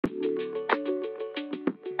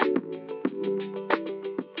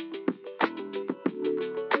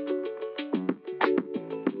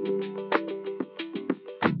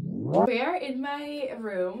We're in my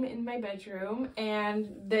room, in my bedroom, and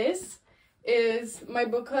this is my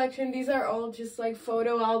book collection. These are all just like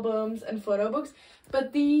photo albums and photo books,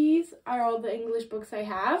 but these are all the English books I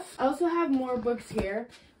have. I also have more books here,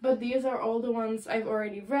 but these are all the ones I've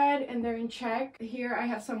already read and they're in Czech. Here I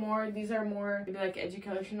have some more. These are more maybe like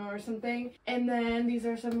educational or something. And then these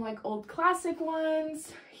are some like old classic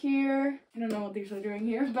ones here. I don't know what these are doing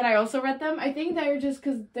here, but I also read them. I think they're just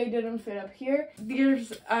because they didn't fit up here.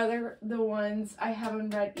 These are the ones I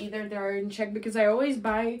haven't read either. They're in Czech because I always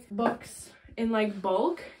buy books in like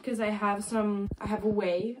bulk because I have a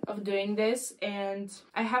way of doing this and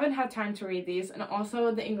I haven't had time to read these, and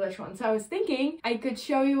also the English ones. So I was thinking I could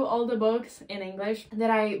show you all the books in English that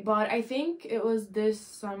I bought. I think it was this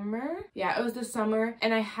summer. Yeah, it was this summer,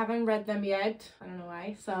 and I haven't read them yet. I don't know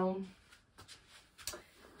why. So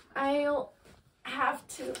I'll have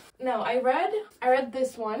to. No, I read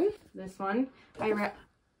this one. I read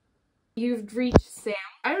You've Reached Sam.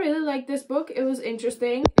 I really like this book. It was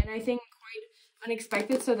interesting and I think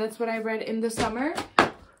unexpected, so that's what I read in the summer.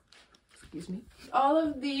 Excuse me. All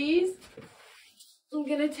of these I'm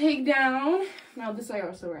gonna take down. Now this I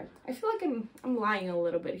also read. I feel like I'm lying a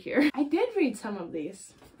little bit here. I did read some of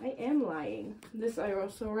these. I am lying. This I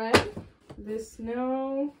also read. This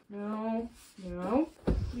no.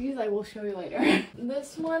 These I will show you later.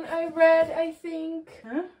 This one I read, I think.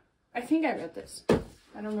 Huh? I think I read this.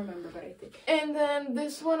 I don't remember, but I think. And then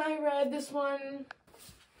this one I read. This one,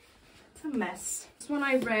 a mess. This one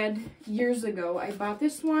I read years ago. I bought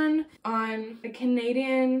this one on a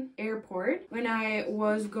Canadian airport when I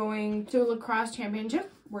was going to lacrosse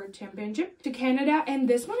championship, world championship, to Canada, and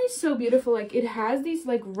this one is so beautiful. Like it has these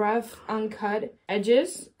like rough uncut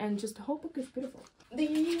edges and just the whole book is beautiful.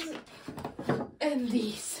 These and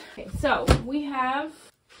these. Okay, so we have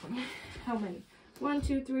how many? 1,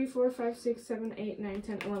 2, 3, 4, 5, 6, 7, 8, 9,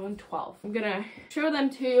 10, 11, 12. I'm gonna show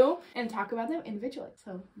them to you and talk about them individually.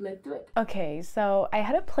 So let's do it. Okay, so I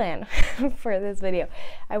had a plan for this video.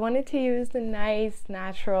 I wanted to use the nice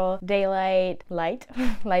natural daylight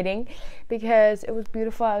lighting because it was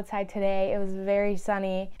beautiful outside today. It was very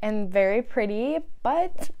sunny and very pretty,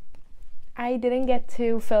 but I didn't get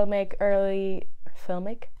to filming early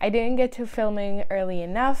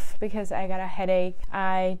enough because I got a headache.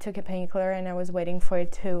 I took a painkiller and I was waiting for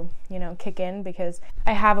it to, you know, kick in because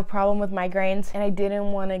I have a problem with migraines and I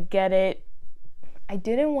didn't want to get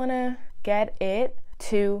it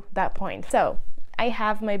to that point. So I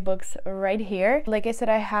have my books right here. Like I said,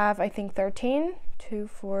 I have, I think 13, 2,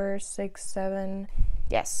 4, 6, 7,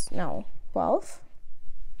 12.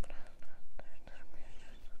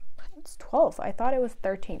 It's 12. I thought it was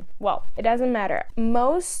 13. Well, it doesn't matter.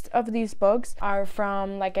 Most of these books are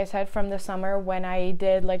from, like I said, from the summer when I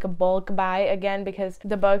did like a bulk buy again because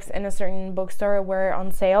the books in a certain bookstore were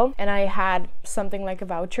on sale and I had something like a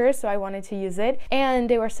voucher, so I wanted to use it. And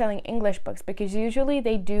they were selling English books because usually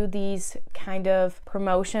they do these kind of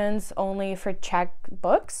promotions only for Czech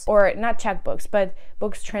books, or not Czech books, but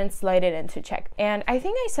books translated into Czech. And I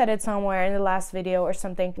think I said it somewhere in the last video or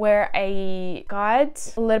something where I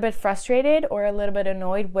got a little bit frustrated or a little bit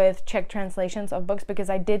annoyed with Czech translations of books because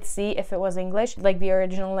I did see, if it was English, like the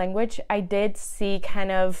original language, I did see kind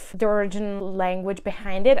of the original language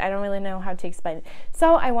behind it. I don't really know how to explain it.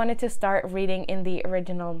 So I wanted to start reading in the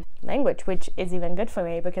original language, which is even good for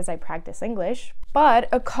me because I practice English. But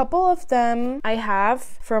a couple of them I have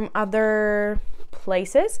from other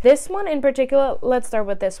places. This one in particular, let's start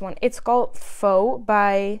with this one. It's called Faux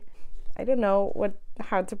by, I don't know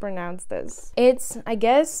how to pronounce this. It's, I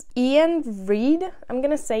guess, Iain Reid. I'm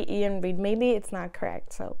gonna say Iain Reid. Maybe it's not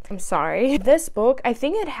correct, so I'm sorry. This book, I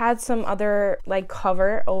think it had some other like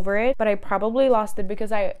cover over it, but I probably lost it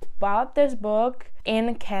because I bought this book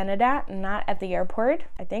in Canada, not at the airport,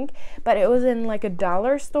 I think, but it was in like a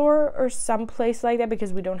dollar store or some place like that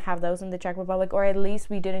because we don't have those in the Czech Republic, or at least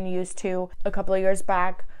we didn't used to a couple of years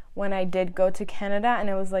back when I did go to Canada, and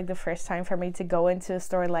it was like the first time for me to go into a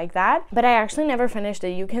store like that. But I actually never finished it.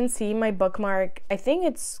 You can see my bookmark. I think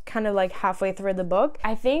it's kind of like halfway through the book.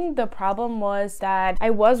 I think the problem was that I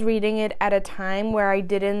was reading it at a time where I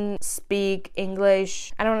didn't speak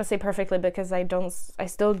English. I don't want to say perfectly because I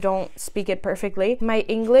still don't speak it perfectly. My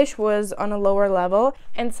English was on a lower level,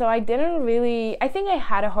 and so I think I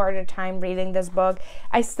had a harder time reading this book.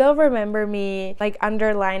 I still remember me like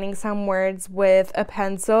underlining some words with a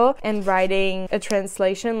pencil and writing a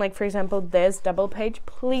translation, like for example this double page.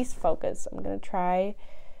 Please focus. I'm gonna try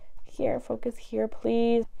here. Focus here,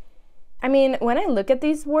 please. I mean, when I look at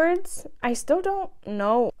these words, I still don't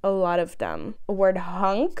know a lot of them. A word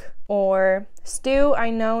hunk or stew,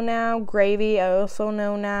 I know now. Gravy, I also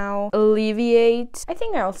know now. Alleviate, I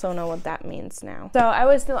think I also know what that means now. So I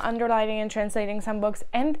was still underlining and translating some books,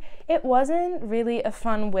 and it wasn't really a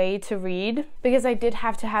fun way to read because I did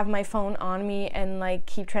have to have my phone on me and like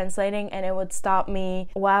keep translating, and it would stop me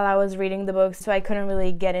while I was reading the books, so I couldn't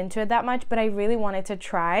really get into it that much, but I really wanted to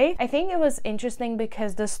try. I think it was interesting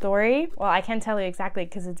because the story, well, I can't tell you exactly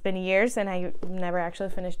because it's been years and I never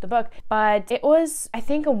actually finished the book, but it was, I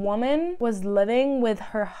think a woman was living with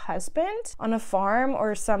her husband on a farm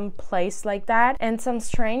or some place like that, and some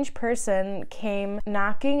strange person came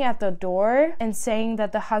knocking at the door and saying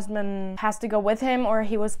that the husband has to go with him, or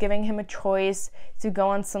he was giving him a choice to go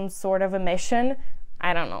on some sort of a mission.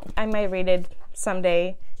 I don't know. I might read it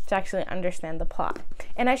someday to actually understand the plot.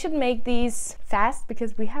 And I should make these fast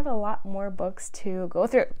because we have a lot more books to go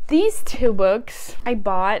through. These two books I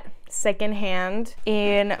bought secondhand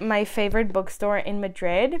in my favorite bookstore in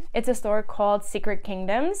Madrid. It's a store called Secret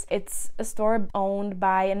Kingdoms. It's a store owned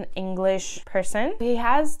by an English person. He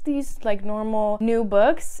has these like normal new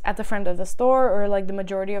books at the front of the store, or like the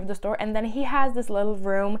majority of the store, and then he has this little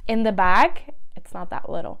room in the back. It's not that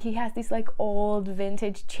little. He has these like old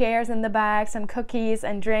vintage chairs in the back, some cookies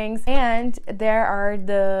and drinks, and there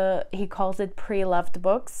are he calls it pre-loved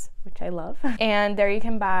books, which I love. And there you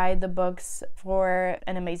can buy the books for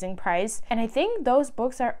an amazing price. And I think those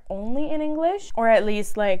books are only in English, or at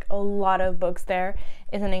least like a lot of books there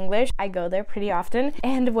is in English. I go there pretty often.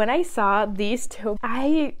 And when I saw these two,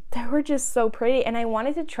 they were just so pretty, and I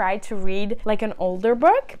wanted to try to read like an older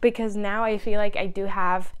book because now I feel like I do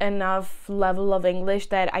have enough level of English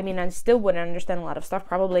that, I mean, I still wouldn't understand a lot of stuff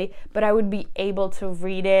probably, but I would be able to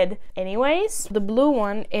read it anyways. The blue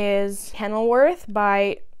one is Kenilworth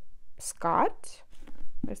by Scott.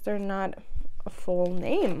 Is there not a full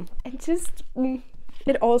name? And just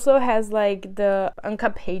it also has like the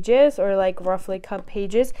uncut pages, or like roughly cut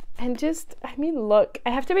pages, and just, I mean, look, I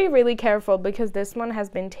have to be really careful because this one has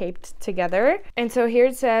been taped together. And so here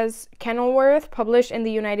it says Kenilworth, published in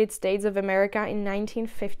the United States of America in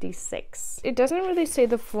 1956. It doesn't really say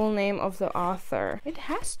the full name of the author. It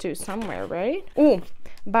has to somewhere, right? Ooh,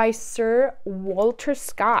 by Sir Walter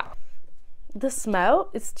Scott. The smell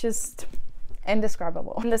is just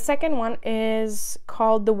indescribable. And the second one is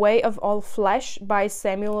called The Way of All Flesh by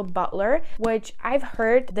Samuel Butler, which I've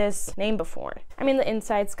heard this name before. I mean, the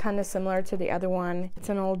inside's kind of similar to the other one. It's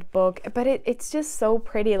an old book, but it's just so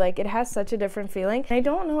pretty. Like, it has such a different feeling. And I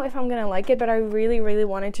don't know if I'm gonna like it, but I really, really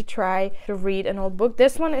wanted to try to read an old book.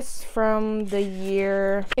 This one is from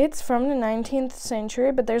it's from the 19th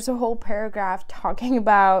century, but there's a whole paragraph talking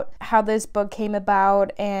about how this book came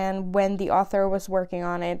about and when the author was working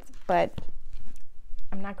on it, but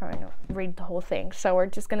I'm not going to read the whole thing, so we're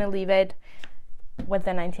just going to leave it with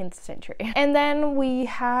the 19th century. And then we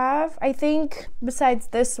have, I think, besides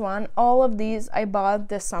this one, all of these I bought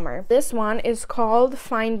this summer. This one is called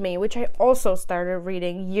Find Me, which I also started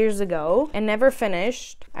reading years ago and never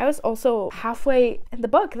finished. I was also halfway in the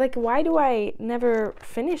book. Like, why do I never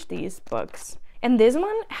finish these books? And this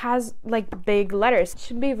one has like big letters. It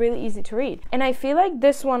should be really easy to read. And I feel like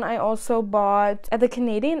this one I also bought at the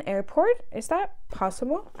Canadian airport. Is that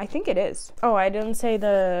possible? I think it is. Oh, I didn't say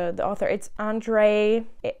the author. It's André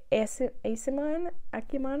Aciman.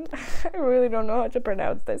 I really don't know how to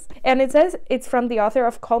pronounce this. And it says it's from the author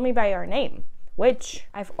of Call Me By Your Name, which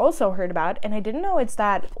I've also heard about, and I didn't know it's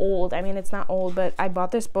that old. I mean, it's not old, but I bought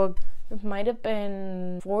this book, it might have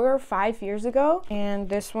been 4 or 5 years ago. And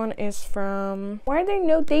this one is from, why are there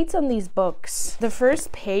no dates on these books? The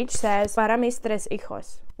first page says Para mis tres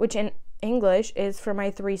hijos, which in English is for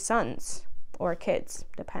my 3 sons. Or kids,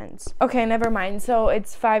 depends. Okay, never mind. So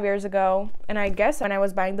it's 5 years ago, and I guess when I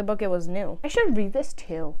was buying the book, it was new. I should read this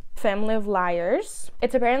too. Family of Liars.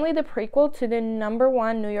 It's apparently the prequel to the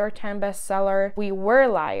 #1 New York Times bestseller, We Were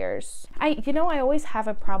Liars. I always have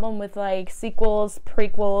a problem with like sequels,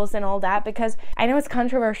 prequels, and all that, because I know it's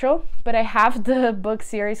controversial, but I have the book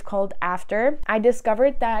series called After. I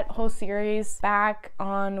discovered that whole series back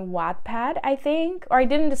on Wattpad, I think, or I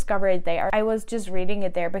didn't discover it there. I was just reading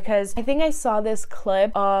it there because I think I saw this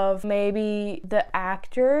clip of maybe the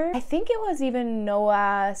actor, I think it was even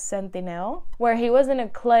Noah Centineo, where he was in a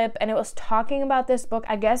clip and it was talking about this book.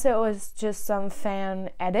 I guess it was just some fan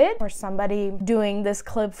edit or somebody doing this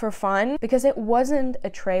clip for fun, because it wasn't a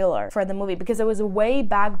trailer for the movie, because it was way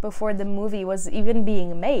back before the movie was even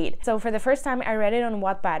being made. So for the first time I read it on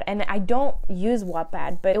Wattpad, and I don't use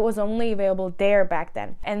Wattpad, but it was only available there back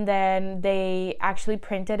then. And then they actually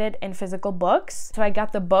printed it in physical books, so I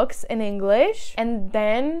got the books in English, and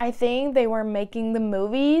then I think they were making the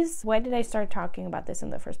movies. Why did I start talking about this in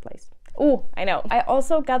the first place? Oh, I know. I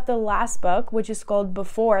also got about the last book, which is called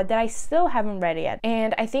Before, that I still haven't read yet.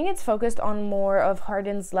 And I think it's focused on more of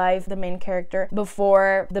Hardin's life, the main character,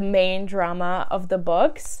 before the main drama of the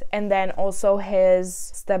books, and then also his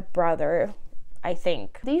stepbrother, I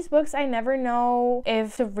think. These books, I never know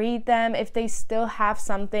if to read them, if they still have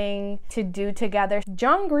something to do together.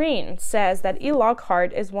 John Green says that E.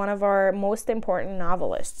 Lockhart is one of our most important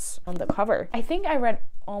novelists on the cover. I think I read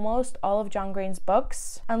almost all of John Green's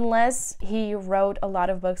books, unless he wrote a lot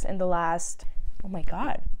of books in the last, oh my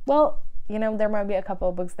god. Well, you know, there might be a couple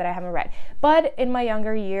of books that I haven't read. But in my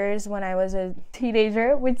younger years, when I was a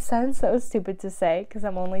teenager, which sounds so stupid to say because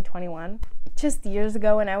I'm only 21, just years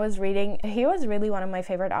ago when I was reading, he was really one of my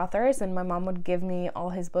favorite authors, and my mom would give me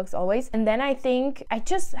all his books always. And then I think I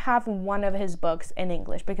just have one of his books in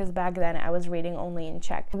English, because back then I was reading only in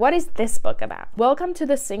Czech. What is this book about? Welcome to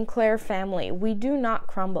the Sinclair family. We do not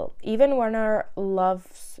crumble, even when our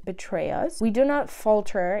loves betray us. We do not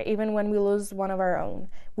falter, even when we lose one of our own.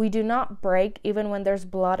 We do not break, even when there's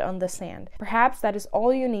blood on the sand. Perhaps that is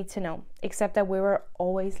all you need to know, except that we were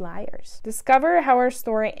always liars. Discover how our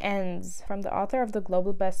story ends, from the author of the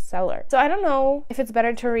global bestseller. So I don't know if it's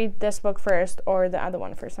better to read this book first or the other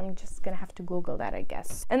one first. I'm just gonna have to Google that, I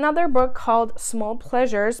guess. Another book called Small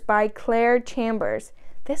Pleasures by Clare Chambers.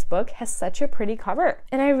 This book has such a pretty cover,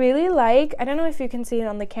 and I really like, I don't know if you can see it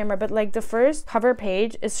on the camera, but like the first cover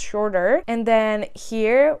page is shorter, and then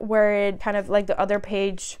here where it kind of like the other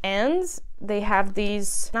page ends, they have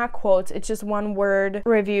these, not quotes, it's just one word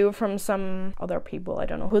review from some other people. I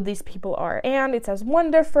don't know who these people are. And it says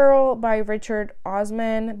Wonderful by Richard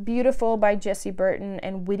Osman, Beautiful by Jessie Burton,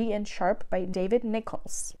 and Witty and Sharp by David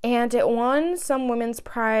Nichols. And it won some Women's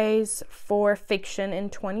Prize for Fiction in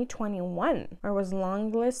 2021, or was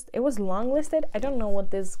longlisted. It was longlisted. I don't know what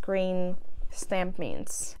this green stamp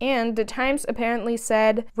means. And the Times apparently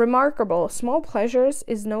said, remarkable, small pleasures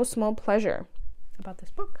is no small pleasure. About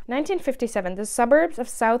this book. 1957, the suburbs of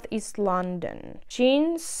southeast London.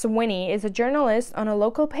 Jean Swinney is a journalist on a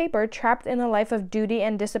local paper trapped in a life of duty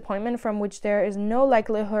and disappointment from which there is no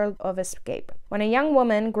likelihood of escape. When a young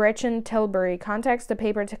woman, Gretchen Tilbury, contacts the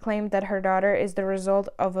paper to claim that her daughter is the result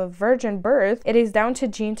of a virgin birth, it is down to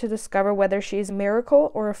Jean to discover whether she is a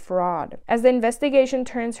miracle or a fraud. As the investigation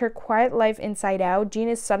turns her quiet life inside out, Jean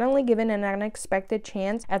is suddenly given an unexpected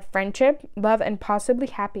chance at friendship, love, and possibly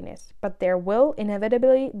happiness. But there will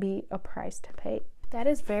inevitably be a price to pay. That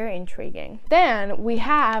is very intriguing. Then we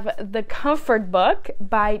have The Comfort Book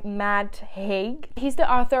by Matt Haig. He's the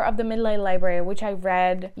author of The Midnight Library, which I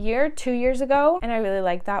read 2 years ago, and I really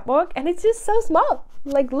like that book. And it's just so small.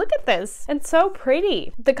 Like, look at this. And so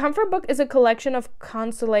pretty. The Comfort Book is a collection of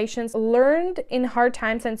consolations learned in hard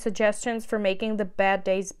times and suggestions for making the bad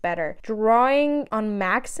days better. Drawing on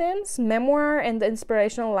maxims, memoir, and the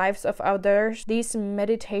inspirational lives of others, these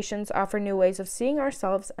meditations offer new ways of seeing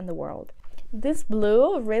ourselves and the world. This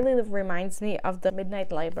blue really reminds me of The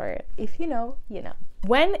Midnight Library. If you know, you know.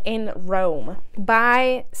 When in Rome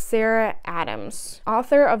by Sarah Adams,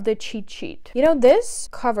 author of The Cheat Sheet. You know, this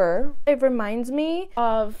cover, it reminds me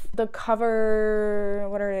of the cover,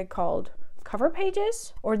 what are they called? Cover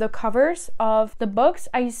pages? Or the covers of the books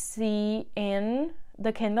I see in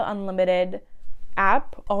the Kindle Unlimited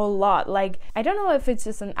app a lot. Like, I don't know if it's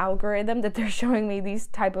just an algorithm that they're showing me these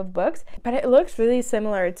type of books, but it looks really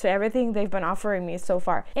similar to everything they've been offering me so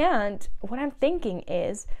far. And what I'm thinking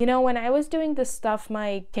is, you know, when I was doing the Stuff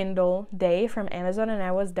My Kindle day from Amazon and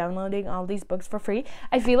I was downloading all these books for free,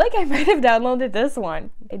 I feel like I might have downloaded this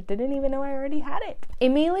one. I didn't even know I already had it.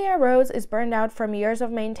 Emilia Rose is burned out from years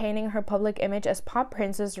of maintaining her public image as pop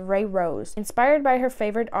princess Ray Rose. Inspired by her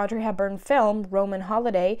favorite Audrey Hepburn film, Roman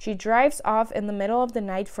Holiday, she drives off in the middle of the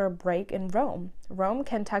night for a break in Rome,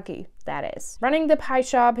 Kentucky, that is. Running the pie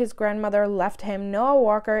shop his grandmother left him, Noah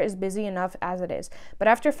Walker is busy enough as it is. But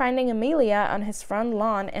after finding Amelia on his front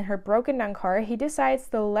lawn in her broken down car, he decides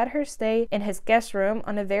to let her stay in his guest room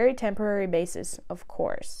on a very temporary basis, of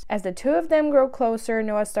course. As the two of them grow closer,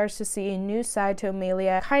 Noah starts to see a new side to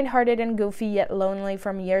Amelia, kind-hearted and goofy yet lonely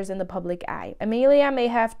from years in the public eye. Amelia may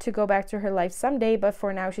have to go back to her life someday, but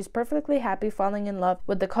for now she's perfectly happy falling in love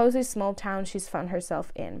with the cozy small town she's found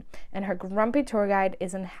herself in. And her grumpy tour guide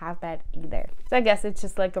isn't half bad either. So I guess it's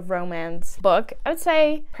just like a romance book. I would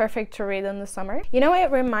say perfect to read in the summer. You know, it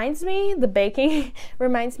reminds me, the baking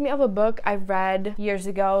reminds me of a book I read years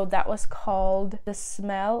ago that was called The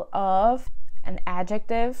Smell of an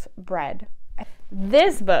Adjective Bread.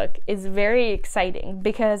 This book is very exciting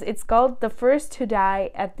because it's called The First to Die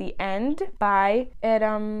at the End by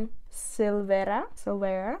Adam Silvera.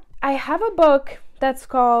 I have a book that's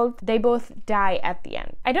called They Both Die at the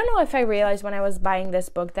End. I don't know if I realized when I was buying this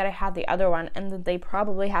book that I had the other one and that they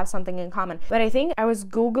probably have something in common, but I think I was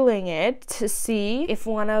Googling it to see if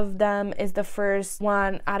one of them is the first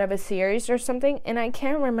one out of a series or something, and I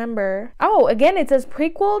can't remember. Oh, again, it says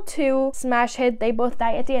prequel to smash hit They Both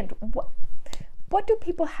Die at the End. What do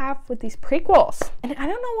people have with these prequels? And I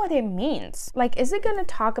don't know what it means. Like, is it gonna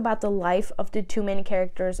talk about the life of the two main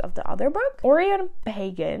characters of the other book? Orion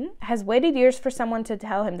Pagan has waited years for someone to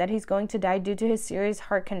tell him that he's going to die due to his serious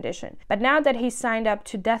heart condition. But now that he's signed up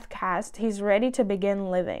to Deathcast, he's ready to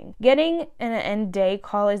begin living. Getting an end day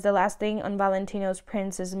call is the last thing on Valentino's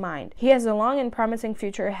prince's mind. He has a long and promising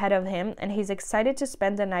future ahead of him, and he's excited to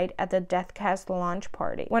spend the night at the Deathcast launch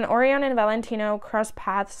party. When Orion and Valentino cross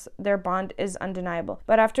paths, their bond is undeniable.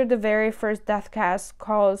 But after the very first Deathcast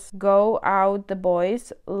calls go out the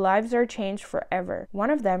boys, lives are changed forever. One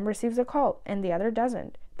of them receives a call and the other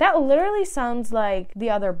doesn't. That literally sounds like the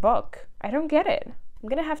other book. I don't get it. I'm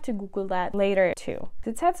gonna have to Google that later too.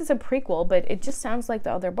 It says it's a prequel, but it just sounds like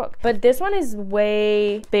the other book. But this one is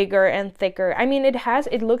way bigger and thicker. I mean,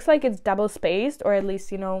 it looks like it's double spaced, or at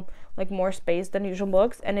least, you know, like more space than usual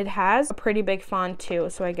books, and it has a pretty big font too,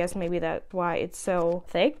 so I guess maybe that's why it's so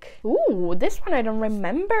thick. Ooh, this one I don't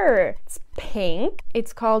remember. It's pink.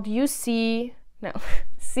 It's called See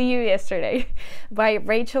You Yesterday by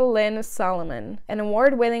Rachel Lynn Solomon, an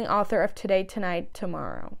award-winning author of Today, Tonight,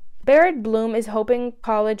 Tomorrow. Barrett Bloom is hoping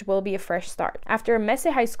college will be a fresh start after a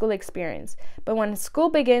messy high school experience, but when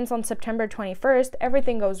school begins on September 21st,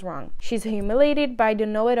 everything goes wrong. She's humiliated by the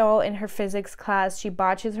know-it-all in her physics class, she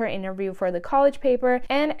botches her interview for the college paper,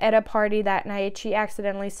 and at a party that night, she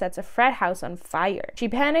accidentally sets a frat house on fire. She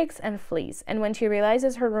panics and flees, and when she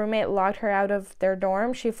realizes her roommate locked her out of their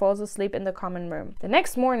dorm, she falls asleep in the common room. The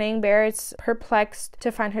next morning, Barrett's perplexed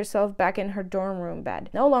to find herself back in her dorm room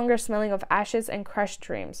bed, no longer smelling of ashes and crushed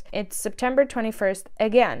dreams. It's September 21st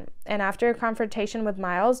again, and after a confrontation with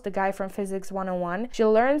Miles, the guy from Physics 101, she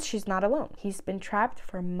learns she's not alone. He's been trapped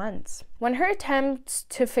for months. When her attempts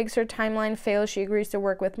to fix her timeline fail, she agrees to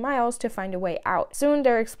work with Miles to find a way out. Soon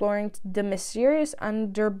they're exploring the mysterious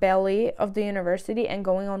underbelly of the university and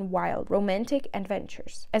going on wild, romantic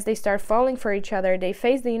adventures. As they start falling for each other, they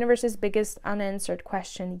face the universe's biggest unanswered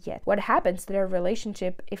question yet. What happens to their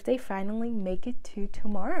relationship if they finally make it to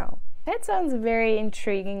tomorrow? That sounds very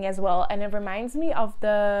intriguing as well, and it reminds me of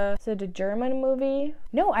the German movie?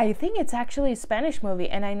 No, I think it's actually a Spanish movie,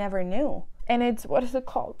 and I never knew. And it's, what is it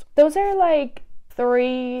called? Those are like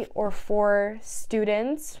 3 or 4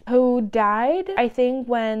 students who died, I think,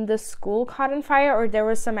 when the school caught on fire, or there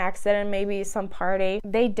was some accident, maybe some party.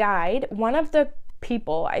 They died. One of the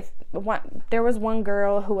people, there was one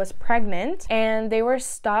girl who was pregnant, and they were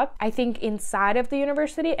stuck, I think, inside of the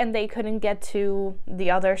university, and they couldn't get to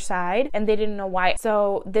the other side, and they didn't know why.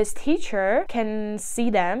 So this teacher can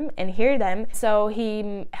see them and hear them, so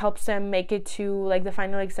he helps them make it to like the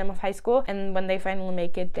final exam of high school, and when they finally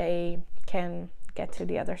make it, they can get to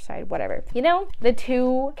the other side, whatever. You know, the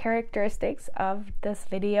 2 characteristics of this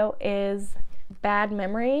video is bad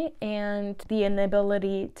memory and the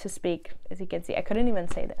inability to speak. As you can see, I couldn't even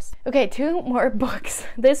say this. Okay, 2 more books.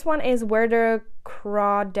 This one is Where the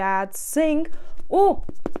Crawdads Sing. Oh,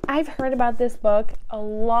 I've heard about this book a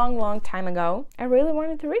long time ago. I really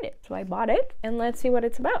wanted to read it, so I bought it, and let's see what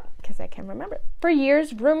it's about, because I can't remember. For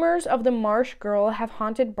years, rumors of the Marsh Girl have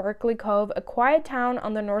haunted Berkeley Cove, a quiet town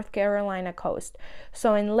on the North Carolina coast.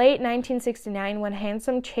 So in late 1969, when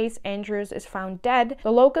handsome Chase Andrews is found dead,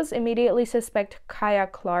 the locals immediately suspect Kaya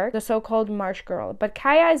Clark, the so-called Marsh Girl. But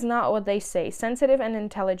Kaya is not what they say, sensitive and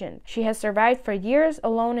intelligent. She has survived for years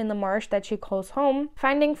alone in the marsh that she calls home,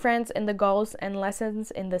 finding friends in the gulls and lessons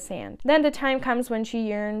in the sand. Then the time comes when she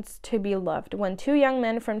yearns to be loved. When 2 young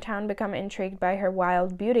men from town become intrigued by her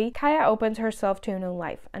wild beauty, Kaya opens herself to a new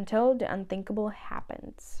life until the unthinkable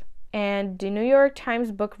happens. And the New York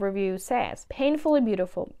Times book review says, painfully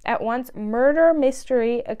beautiful, at once murder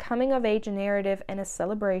mystery, a coming-of-age narrative, and a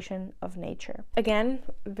celebration of nature. Again,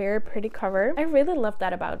 very pretty cover. I really love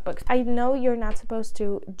that about books. I know you're not supposed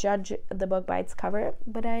to judge the book by its cover,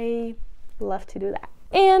 but I love to do that.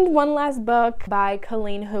 And one last book by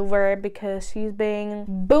Colleen Hoover, because she's been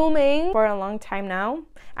booming for a long time now.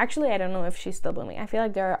 Actually, I don't know if she's still booming. I feel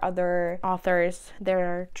like there are other authors that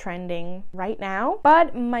are trending right now.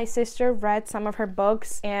 But my sister read some of her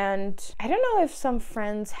books, and I don't know if some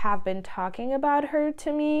friends have been talking about her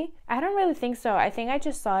to me. I don't really think so. I think I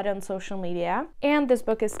just saw it on social media. And this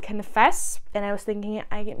book is Confess, and I was thinking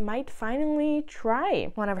I might finally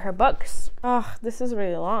try one of her books. Oh, this is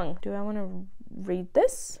really long. Do I want to read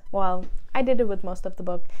this? Well, I did it with most of the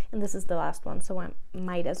book, and this is the last one, so I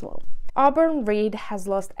might as well. Auburn Reid has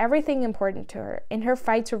lost everything important to her. In her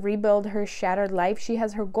fight to rebuild her shattered life, she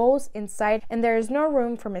has her goals in sight and there is no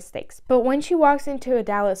room for mistakes. But when she walks into a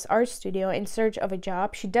Dallas art studio in search of a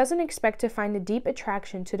job, she doesn't expect to find a deep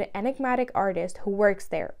attraction to the enigmatic artist who works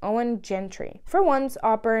there, Owen Gentry. For once,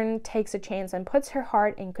 Auburn takes a chance and puts her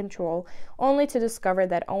heart in control, only to discover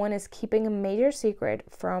that Owen is keeping a major secret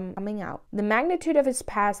from coming out. The magnitude of his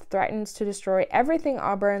past threatens to destroy everything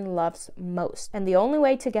Auburn loves most, and the only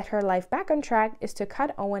way to get her life back on track is to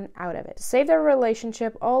cut Owen out of it. To save their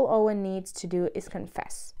relationship, all Owen needs to do is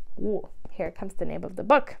confess. Ooh, here comes the name of the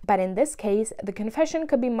book. But in this case, the confession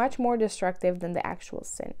could be much more destructive than the actual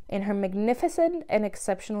sin. In her magnificent and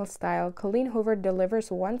exceptional style, Colleen Hoover delivers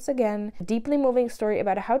once again a deeply moving story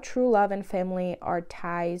about how true love and family are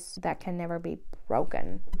ties that can never be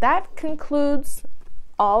broken. That concludes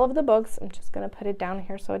all of the books. I'm just gonna put it down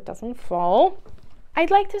here so it doesn't fall. I'd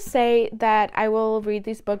like to say that I will read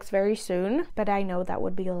these books very soon, but I know that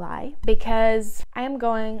would be a lie because I am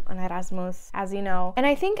going on Erasmus, as you know, and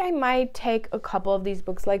I think I might take a couple of these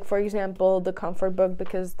books, like for example the comfort book,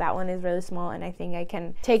 because that one is really small and I think I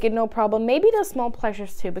can take it no problem. Maybe the small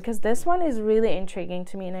pleasures too, because this one is really intriguing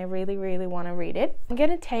to me and I really want to read it. I'm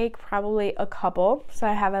gonna take probably a couple so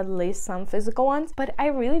I have at least some physical ones, but I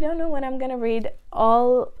really don't know when I'm gonna read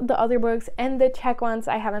all the other books and the Czech ones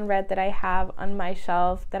I haven't read that I have on my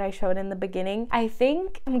shelf that I showed in the beginning. I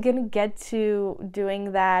think I'm gonna get to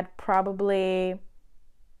doing that probably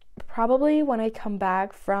when I come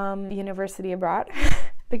back from university abroad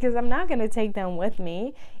because I'm not gonna take them with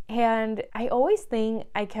me, and I always think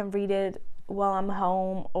I can read it while I'm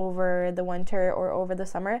home over the winter or over the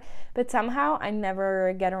summer, but somehow I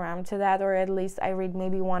never get around to that, or at least I read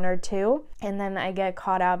maybe one or two and then I get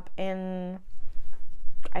caught up in,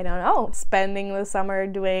 I don't know, spending the summer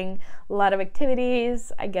doing a lot of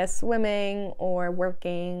activities, I guess swimming or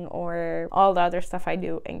working or all the other stuff I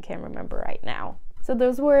do and can't remember right now. So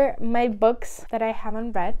those were my books that I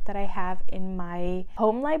haven't read that I have in my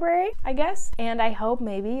home library, I guess. And I hope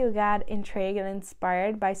maybe you got intrigued and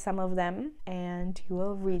inspired by some of them and you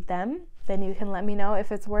will read them. Then you can let me know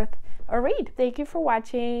if it's worth a read. Thank you for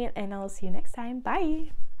watching and I'll see you next time.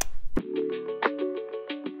 Bye!